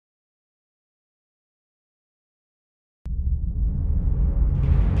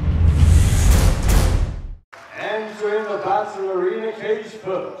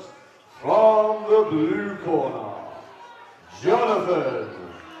first, from the blue corner, Jonathon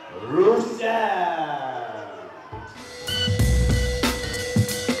Rousell.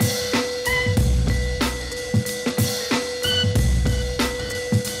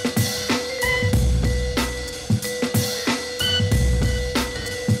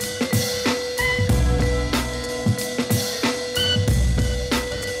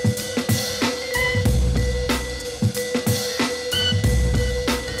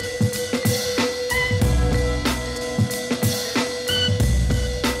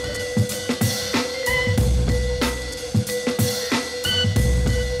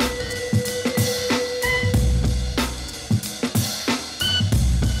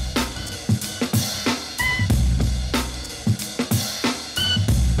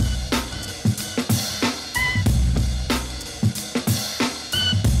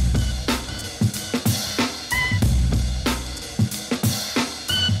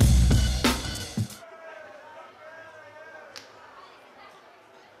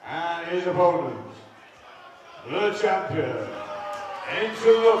 And his opponent, the champion, into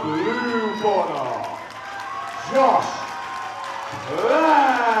the blue corner, Jonathon.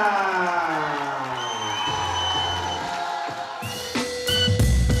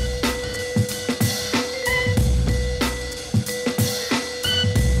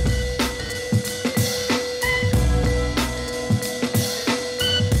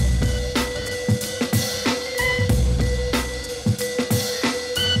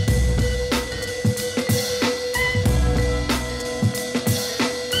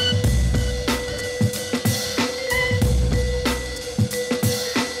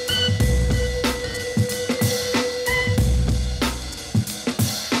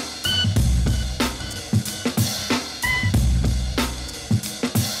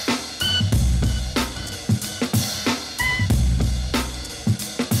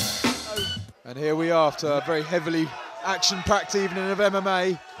 And here we are after a very heavily action-packed evening of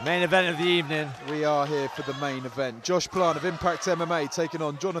MMA. Main event of the evening. We are here for the main event. Josh Plant of Impact MMA taking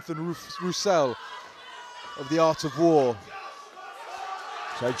on Jonathon Rousell of the Art of War.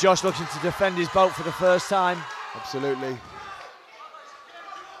 So Josh looking to defend his belt for the first time. Absolutely.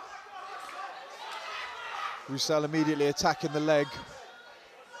 Rousell immediately attacking the leg.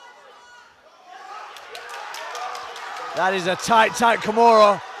 That is a tight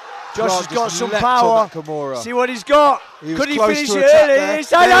Kimura. Josh has got some power. See what he's got. Could he finish it early?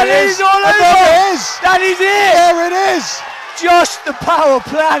 That is all over. That is it. There it is. Josh, the power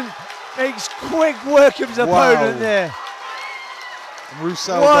plant, makes quick work of his opponent there.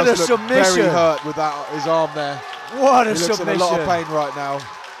 Rousell what does a look submission. Very hurt with that, his arm there. What a he looks submission. in a lot of pain right now.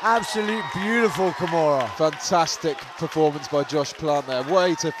 Absolute beautiful Kimura. Fantastic performance by Josh Plant there.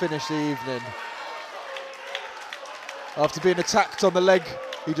 Way to finish the evening. After being attacked on the leg,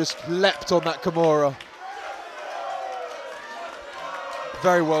 he just leapt on that Kimura.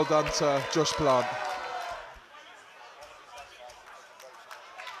 Very well done to Josh Plant.